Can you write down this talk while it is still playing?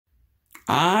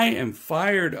I am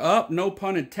fired up, no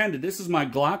pun intended. This is my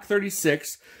Glock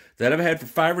 36 that I've had for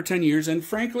 5 or 10 years, and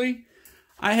frankly,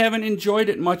 I haven't enjoyed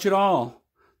it much at all.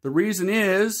 The reason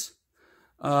is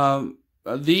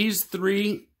these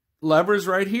three levers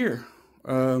right here.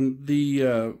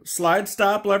 The slide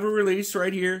stop lever release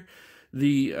right here,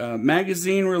 the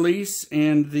magazine release,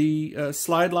 and the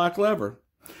slide lock lever.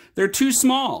 They're too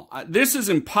small. This is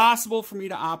impossible for me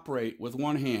to operate with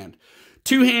one hand.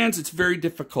 Two hands, it's very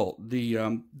difficult.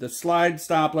 The slide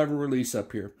stop lever release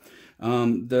up here.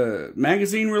 The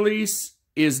magazine release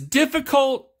is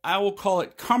difficult. I will call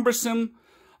it cumbersome,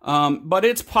 but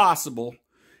it's possible.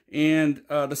 And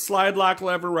the slide lock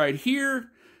lever right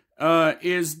here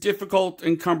is difficult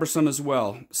and cumbersome as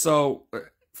well. So,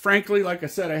 frankly, like I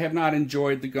said, I have not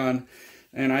enjoyed the gun.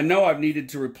 And I know I've needed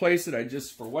to replace it. I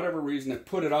just, for whatever reason, I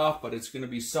put it off, but it's going to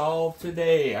be solved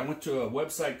today. I went to a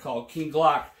website called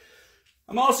Kingglock.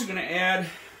 I'm also going to add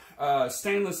a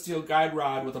stainless steel guide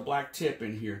rod with a black tip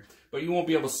in here. But you won't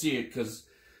be able to see it because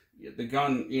the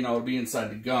gun, you know, it'll be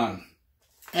inside the gun.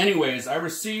 Anyways, I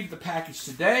received the package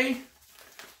today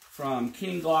from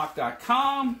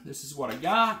Kingglock.com. This is what I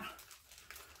got.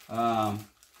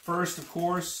 First, of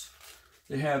course,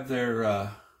 they have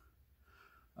their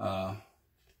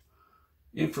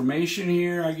information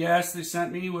here, I guess, they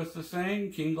sent me with the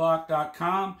thing,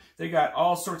 Kingglock.com. They got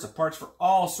all sorts of parts for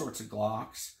all sorts of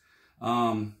Glocks.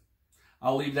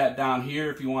 I'll leave that down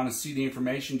here if you want to see the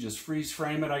information. Just freeze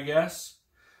frame it, I guess.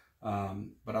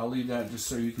 But I'll leave that just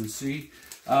so you can see.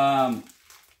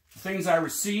 Things I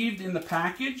received in the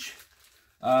package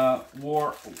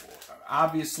were,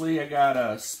 obviously, I got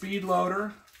a speed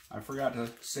loader. I forgot to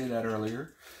say that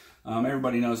earlier.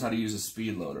 Everybody knows how to use a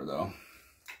speed loader, though.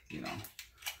 You know,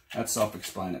 that's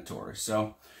self-explanatory.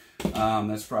 So,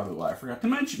 that's probably why I forgot to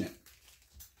mention it.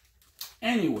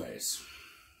 Anyways,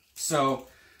 so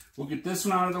we'll get this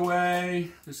one out of the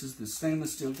way. This is the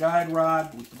stainless steel guide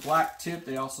rod with the black tip.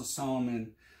 They also sell them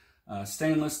in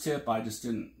stainless tip. I just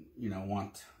didn't, you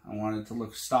know, I wanted it to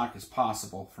look stock as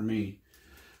possible for me.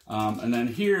 And then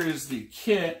here is the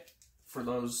kit for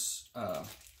those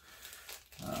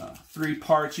 3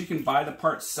 parts. You can buy the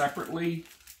parts separately,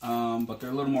 but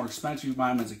they're a little more expensive. You buy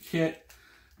them as a kit,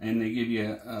 and they give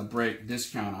you a break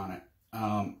discount on it.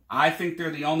 I think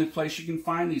they're the only place you can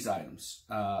find these items,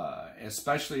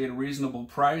 especially at a reasonable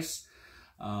price.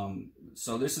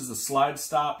 So this is the slide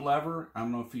stop lever. I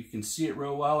don't know if you can see it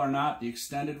real well or not. The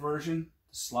extended version,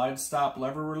 the slide stop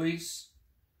lever release.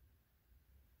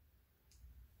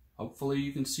 Hopefully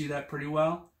you can see that pretty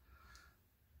well.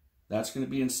 That's going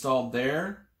to be installed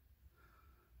there.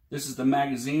 This is the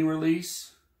magazine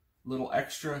release. A little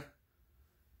extra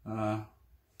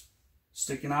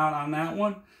sticking out on that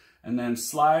one. And then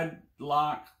slide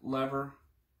lock lever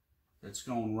that's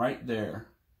going right there.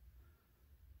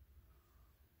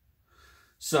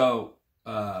 So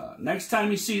next time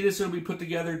you see this, it'll be put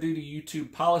together due to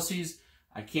YouTube policies.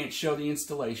 I can't show the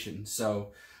installation.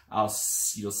 So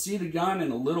you'll see the gun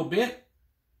in a little bit.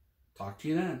 Talk to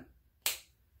you then.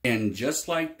 And just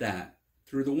like that,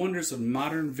 through the wonders of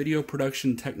modern video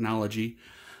production technology,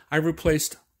 I've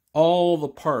replaced all the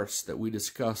parts that we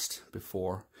discussed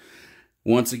before.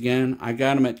 Once again, I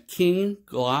got them at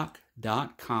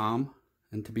Kingglock.com.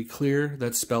 And to be clear,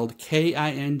 that's spelled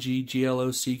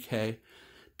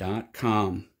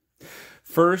Kingglock.com.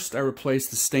 First, I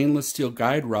replaced the stainless steel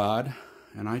guide rod,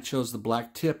 and I chose the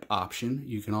black tip option.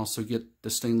 You can also get the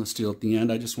stainless steel at the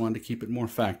end. I just wanted to keep it more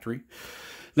factory.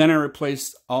 Then I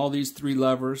replaced all these 3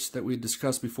 levers that we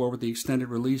discussed before with the extended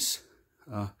release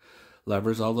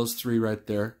levers, all those 3 right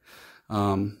there.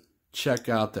 Check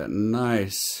out that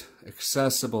nice,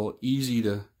 accessible, easy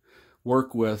to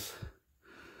work with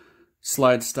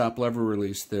slide stop lever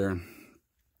release there.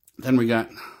 Then we got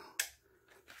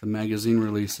the magazine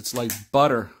release. It's like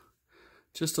butter.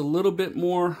 Just a little bit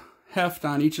more heft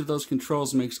on each of those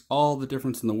controls makes all the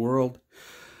difference in the world.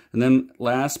 And then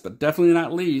last, but definitely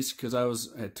not least, because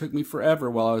it took me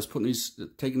forever while I was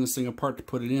taking this thing apart to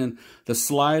put it in, the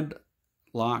slide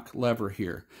lock lever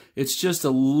here. It's just a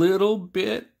little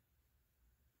bit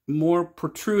more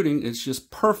protruding. It's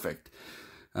just perfect.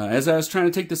 As I was trying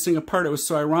to take this thing apart, it was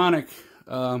so ironic.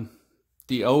 The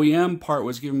OEM part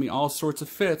was giving me all sorts of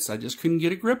fits. I just couldn't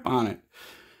get a grip on it.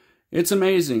 It's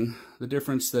amazing the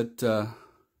difference that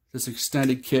this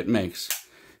extended kit makes.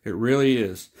 It really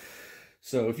is.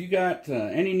 So if you got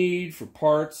any need for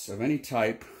parts of any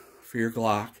type for your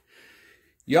Glock,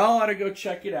 y'all ought to go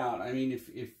check it out. I mean,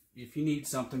 if you need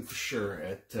something for sure,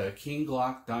 at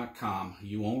Kingglock.com.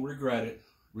 You won't regret it.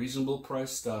 Reasonable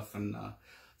price stuff, and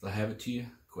they'll have it to you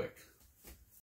quick.